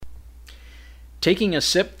taking a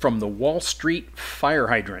sip from the Wall Street fire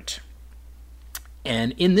hydrant.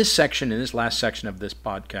 And in this last section of this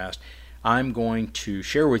podcast, I'm going to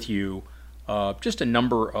share with you just a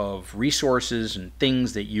number of resources and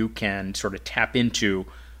things that you can sort of tap into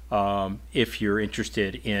if you're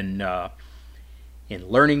interested in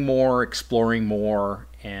learning more, exploring more,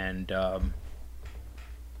 and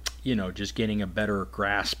just getting a better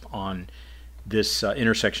grasp on this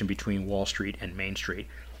intersection between Wall Street and Main Street.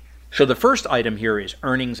 So the first item here is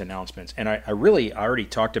earnings announcements, and I already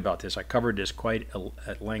talked about this. I covered this quite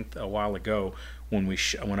at length a while ago when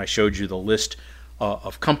I showed you the list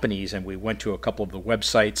of companies, and we went to a couple of the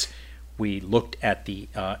websites. We looked at the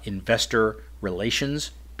investor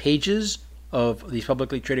relations pages of these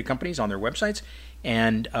publicly traded companies on their websites,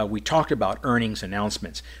 and we talked about earnings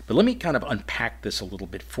announcements. But let me kind of unpack this a little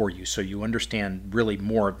bit for you so you understand really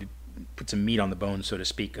more, put some meat on the bone, so to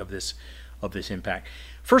speak, of this impact.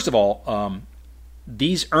 First of all,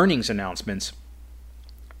 these earnings announcements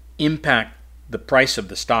impact the price of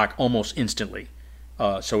the stock almost instantly.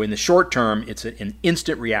 So in the short term, it's an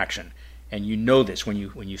instant reaction, and you know this when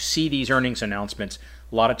you see these earnings announcements.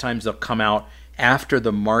 A lot of times they'll come out after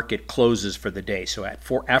the market closes for the day. So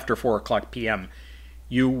after 4 o'clock p.m.,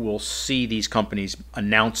 you will see these companies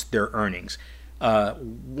announce their earnings.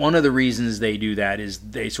 One of the reasons they do that is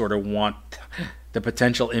they sort of want the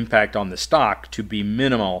potential impact on the stock to be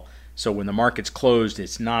minimal. So when the market's closed,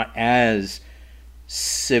 it's not as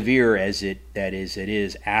severe as it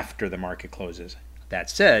is after the market closes. That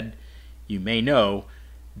said, you may know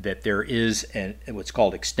that there is what's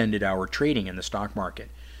called extended hour trading in the stock market.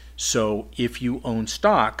 So if you own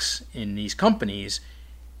stocks in these companies,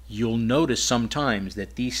 you'll notice sometimes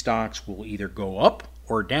that these stocks will either go up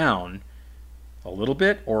or down a little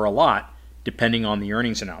bit or a lot, depending on the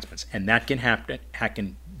earnings announcements. And that can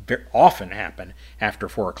very often happen after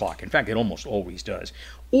 4 o'clock. In fact, it almost always does.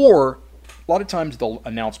 Or a lot of times they'll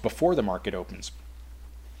announce before the market opens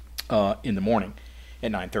in the morning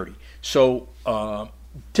at 9:30. So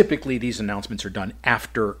typically these announcements are done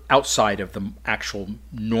outside of the actual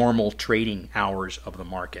normal trading hours of the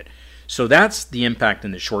market. So that's the impact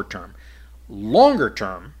in the short term. Longer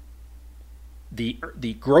term, the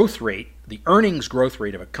growth rate, the earnings growth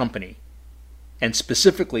rate of a company, and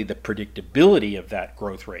specifically the predictability of that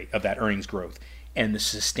growth rate, of that earnings growth, and the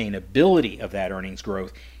sustainability of that earnings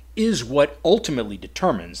growth is what ultimately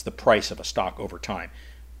determines the price of a stock over time.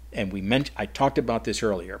 And I talked about this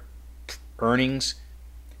earlier. Earnings,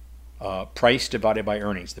 price divided by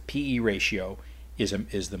earnings, the PE ratio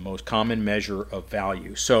is the most common measure of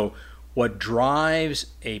value. So what drives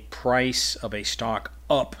a price of a stock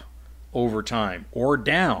up over time or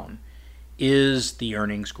down is the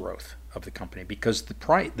earnings growth of the company, because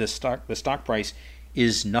the stock price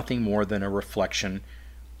is nothing more than a reflection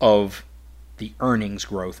of the earnings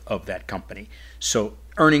growth of that company. So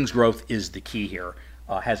earnings growth is the key here.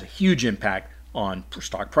 Has a huge impact on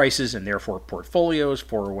stock prices and therefore portfolios,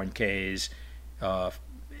 401ks,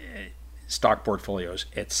 stock portfolios,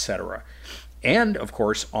 etc. And of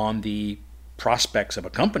course on the prospects of a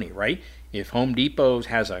company, right? If Home Depot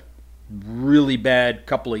has a really bad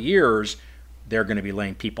couple of years, they're going to be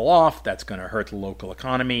laying people off. That's going to hurt the local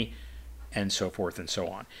economy, and so forth and so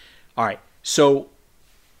on. All right, so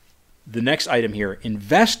the next item here,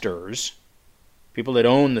 investors, people that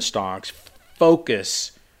own the stocks,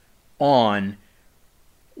 focus on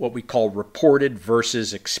what we call reported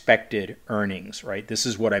versus expected earnings, right? This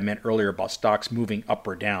is what I meant earlier about stocks moving up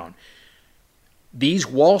or down. These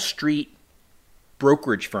Wall Street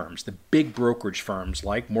brokerage firms, the big brokerage firms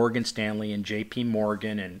like Morgan Stanley and JP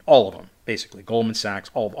Morgan and all of them, basically Goldman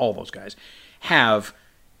Sachs, all those guys, have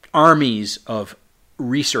armies of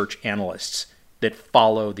research analysts that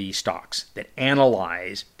follow these stocks, that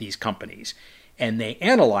analyze these companies, and they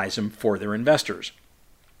analyze them for their investors.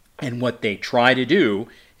 And what they try to do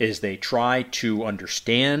is they try to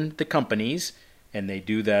understand the companies, and they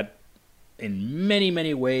do that in many,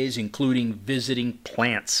 many ways, including visiting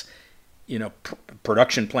plants,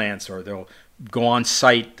 production plants, or they'll go on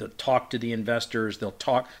site, they'll talk to the investors,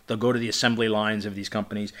 they'll go to the assembly lines of these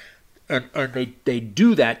companies, and they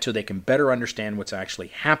do that so they can better understand what's actually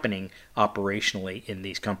happening operationally in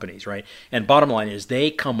these companies, right? And bottom line is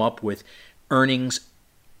they come up with earnings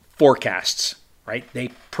forecasts, right? They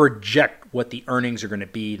project what the earnings are going to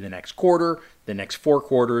be the next quarter, the next 4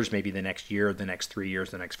 quarters, maybe the next year, the next 3 years,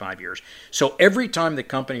 the next 5 years. So every time the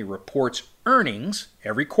company reports earnings,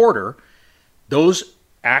 every quarter, those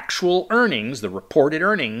actual earnings, the reported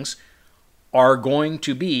earnings, are going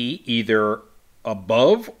to be either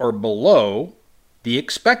above or below the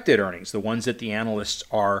expected earnings, the ones that the analysts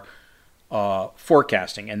are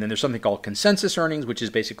forecasting. And then there's something called consensus earnings, which is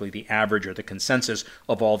basically the average or the consensus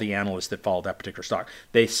of all the analysts that follow that particular stock.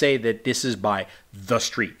 They say that this is by the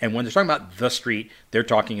street. And when they're talking about the street, they're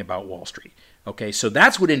talking about Wall Street. Okay, so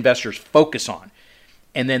that's what investors focus on.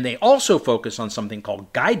 And then they also focus on something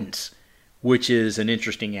called guidance, which is an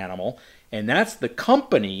interesting animal. And that's the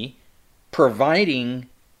company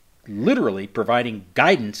literally providing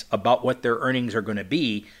guidance about what their earnings are going to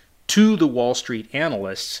be to the Wall Street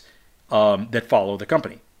analysts that follow the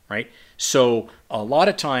company, right? So a lot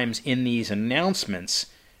of times in these announcements,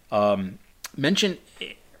 mentioned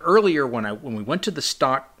earlier when we went to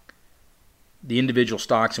the individual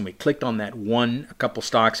stocks, and we clicked on a couple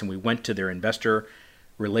stocks, and we went to their investor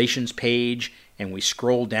relations page, and we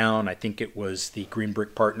scrolled down. I think it was the Green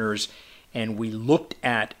Brick Partners, and we looked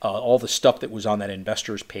at all the stuff that was on that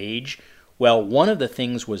investors page. Well, one of the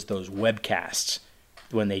things was those webcasts.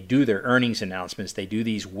 When they do their earnings announcements, they do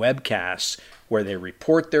these webcasts where they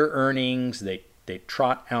report their earnings. They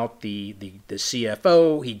trot out the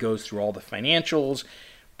CFO. He goes through all the financials.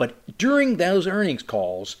 But during those earnings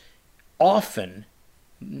calls, often,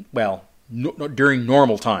 during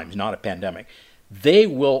normal times, not a pandemic, they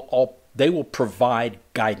will provide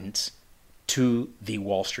guidance to the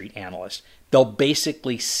Wall Street analyst. They'll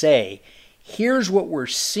basically say, here's what we're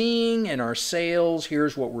seeing in our sales,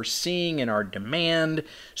 here's what we're seeing in our demand.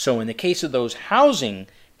 So in the case of those housing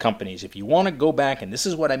companies, if you want to go back, and this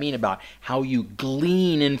is what I mean about how you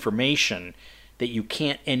glean information that you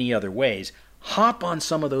can't any other ways, hop on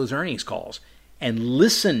some of those earnings calls and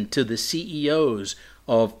listen to the CEOs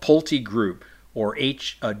of Pulte Group or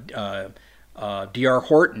D.R.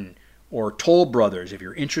 Horton or Toll Brothers. If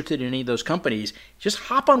you're interested in any of those companies, just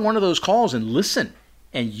hop on one of those calls and listen.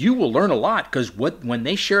 And you will learn a lot, because when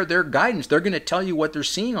they share their guidance, they're going to tell you what they're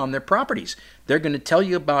seeing on their properties. They're going to tell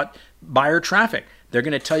you about buyer traffic. They're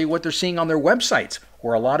going to tell you what they're seeing on their websites,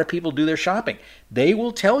 where a lot of people do their shopping. They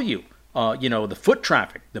will tell you, the foot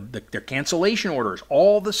traffic, their cancellation orders,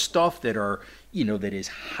 all the stuff that are, that is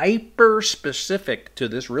hyper specific to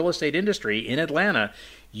this real estate industry in Atlanta.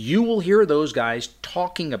 You will hear those guys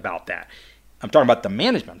talking about that. I'm talking about the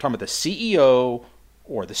management. I'm talking about the CEO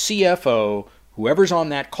or the CFO, whoever's on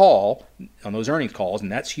that call, on those earnings calls, and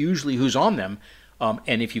that's usually who's on them.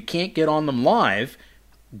 And if you can't get on them live,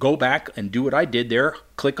 go back and do what I did there.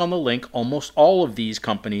 Click on the link. Almost all of these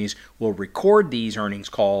companies will record these earnings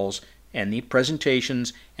calls and the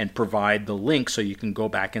presentations and provide the link so you can go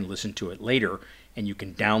back and listen to it later. And you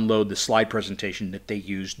can download the slide presentation that they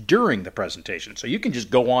used during the presentation. So you can just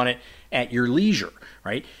go on it at your leisure,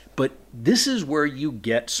 right? But this is where you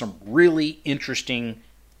get some really interesting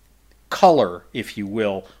color, if you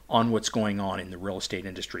will, on what's going on in the real estate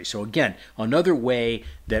industry. So again, another way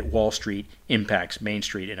that Wall Street impacts Main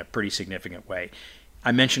Street in a pretty significant way.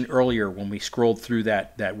 I mentioned earlier when we scrolled through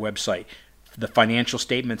that website, the financial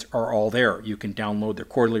statements are all there. You can download their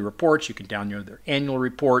quarterly reports. You can download their annual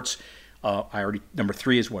reports. Number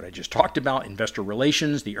 3 is what I just talked about, investor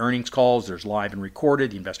relations, the earnings calls. There's live and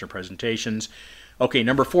recorded, the investor presentations. Okay,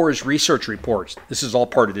 number 4 is research reports. This is all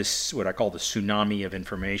part of this, what I call the tsunami of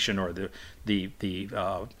information, or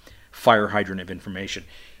the fire hydrant of information.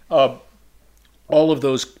 All of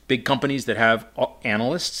those big companies that have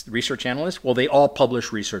analysts, research analysts, well, they all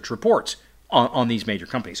publish research reports on these major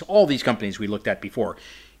companies. So all these companies we looked at before.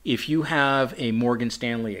 If you have a Morgan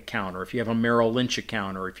Stanley account, or if you have a Merrill Lynch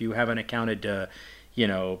account, or if you have an account at, TD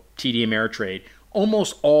Ameritrade,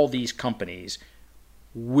 almost all these companies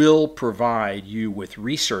will provide you with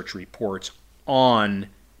research reports on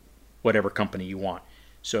whatever company you want.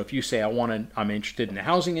 So if you say, I'm interested in the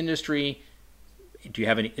housing industry, do you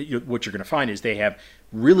have any? What you're going to find is they have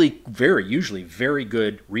usually very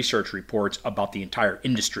good research reports about the entire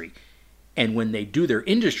industry. And when they do their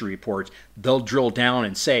industry reports, they'll drill down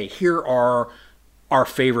and say, here are our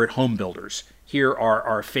favorite home builders. Here are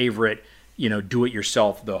our favorite,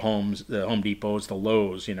 do-it-yourself, the Homes, the Home Depots, the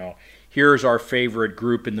Lowe's, Here's our favorite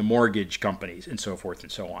group in the mortgage companies, and so forth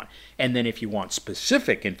and so on. And then if you want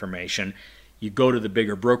specific information, you go to the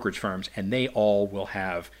bigger brokerage firms, and they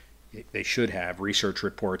should have research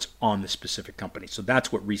reports on the specific company. So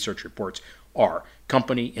that's what research reports are.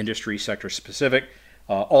 Company, industry, sector specific,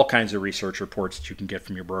 all kinds of research reports that you can get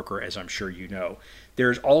from your broker, as I'm sure you know.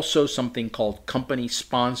 There's also something called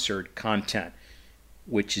company-sponsored content,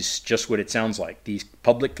 which is just what it sounds like. These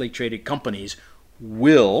publicly traded companies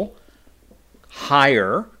will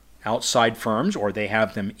hire outside firms, or they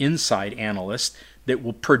have them inside analysts that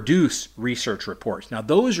will produce research reports. Now,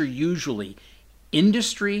 those are usually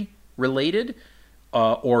industry related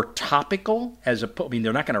or topical.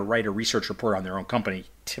 They're not going to write a research report on their own company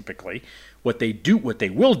typically. What they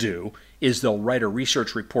will do is they'll write a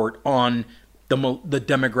research report on the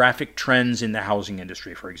demographic trends in the housing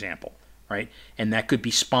industry, for example, right? And that could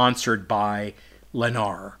be sponsored by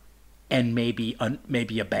Lennar and maybe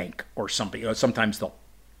a bank or something. Sometimes they'll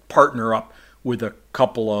partner up with a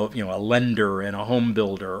couple of, a lender and a home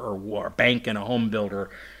builder, or a bank and a home builder,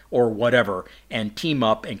 or whatever, and team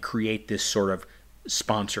up and create this sort of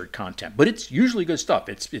sponsored content. But it's usually good stuff.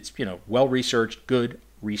 It's well researched, good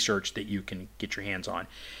research that you can get your hands on.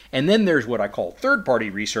 And then there's what I call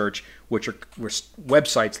third-party research, which are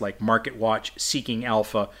websites like MarketWatch, Seeking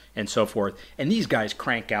Alpha, and so forth. And these guys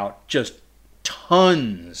crank out just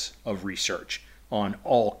tons of research on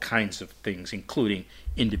all kinds of things, including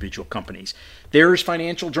individual companies. There's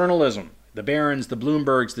financial journalism, the Barrons, the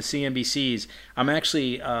Bloombergs, the CNBCs.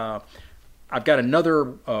 I've got another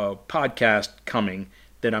podcast coming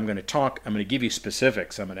that I'm going to give you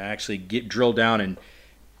specifics. I'm going to actually drill down, and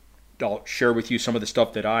I'll share with you some of the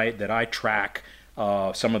stuff that I track,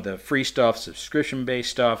 some of the free stuff,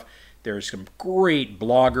 subscription-based stuff. There's some great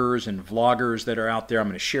bloggers and vloggers that are out there. I'm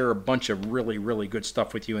going to share a bunch of really, really good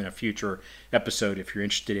stuff with you in a future episode if you're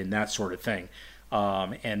interested in that sort of thing.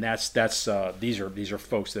 And these are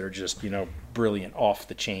folks that are just brilliant, off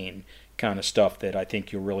the chain kind of stuff that I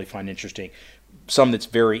think you'll really find interesting. Some that's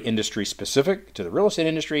very industry specific to the real estate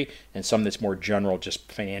industry, and some that's more general,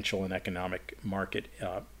 just financial and economic market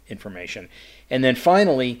information. And then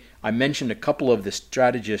finally, I mentioned a couple of the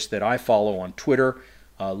strategists that I follow on Twitter.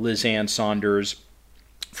 Liz Ann Saunders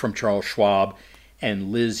from Charles Schwab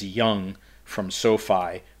and Liz Young from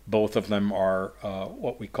SoFi. Both of them are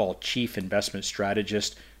what we call chief investment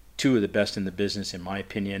strategists, two of the best in the business in my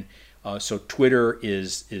opinion. So Twitter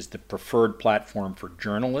is the preferred platform for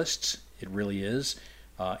journalists. It really is.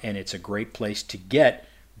 And it's a great place to get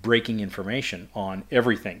breaking information on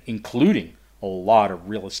everything, including a lot of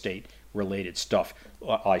real estate related stuff.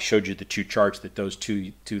 I showed you the two charts that those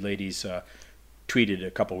two ladies tweeted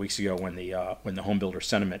a couple of weeks ago when the home builder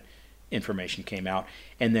sentiment information came out.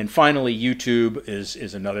 And then finally, YouTube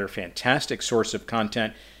is another fantastic source of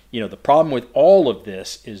content. The problem with all of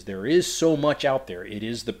this is there is so much out there. It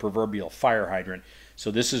is the proverbial fire hydrant.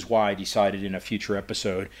 So this is why I decided in a future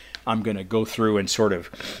episode I'm going to go through and sort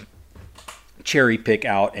of cherry pick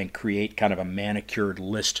out and create kind of a manicured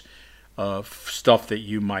list of stuff that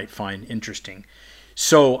you might find interesting.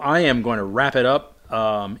 So I am going to wrap it up.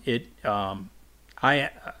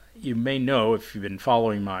 You may know, if you've been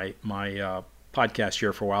following my podcast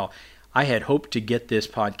here for a while, I had hoped to get this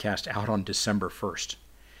podcast out on December 1st.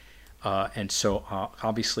 And so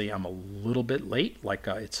obviously I'm a little bit late,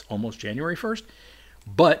 it's almost January 1st.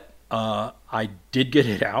 But I did get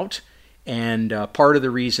it out. And part of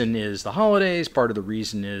the reason is the holidays. Part of the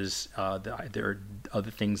reason is there are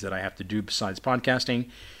other things that I have to do besides podcasting.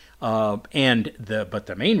 But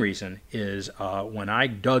the main reason is when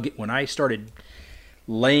I started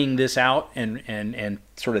laying this out and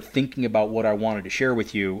sort of thinking about what I wanted to share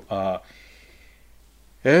with you,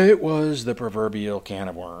 it was the proverbial can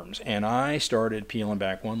of worms. And I started peeling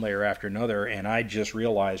back one layer after another, and I just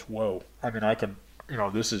realized, whoa, I can,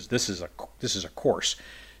 this is a course.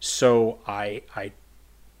 So I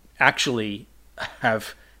actually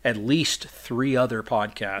have at least 3 other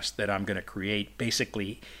podcasts that I'm going to create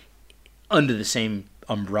basically under the same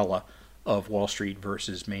umbrella of Wall Street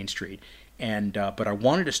versus Main Street. And but I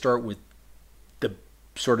wanted to start with the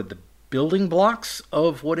sort of the building blocks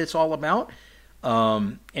of what it's all about.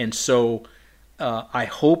 And so I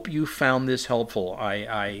hope you found this helpful.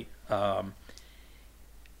 I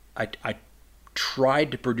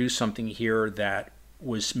tried to produce something here that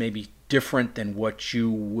was maybe different than what you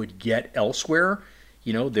would get elsewhere.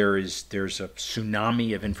 There's a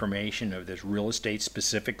tsunami of information, of this real estate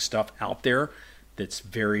specific stuff out there that's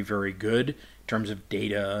very, very good in terms of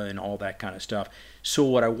data and all that kind of stuff. So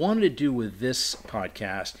what I wanted to do with this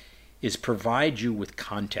podcast is provide you with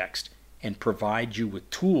context and provide you with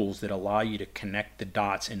tools that allow you to connect the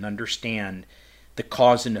dots and understand the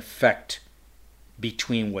cause and effect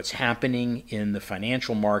between what's happening in the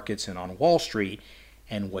financial markets and on Wall Street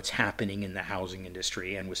and what's happening in the housing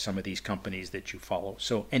industry and with some of these companies that you follow.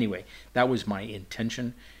 So anyway, that was my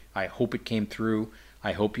intention. I hope it came through.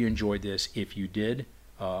 I hope you enjoyed this. If you did,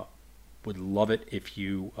 would love it if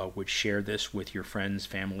you would share this with your friends,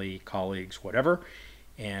 family, colleagues, whatever.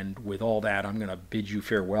 And with all that, I'm going to bid you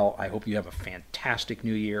farewell. I hope you have a fantastic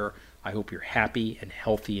new year. I hope you're happy and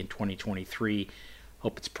healthy in 2023.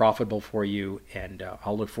 Hope it's profitable for you. And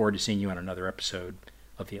I'll look forward to seeing you on another episode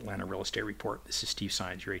of the Atlanta Real Estate Report. This is Steve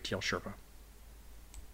Sines, your ATL Sherpa.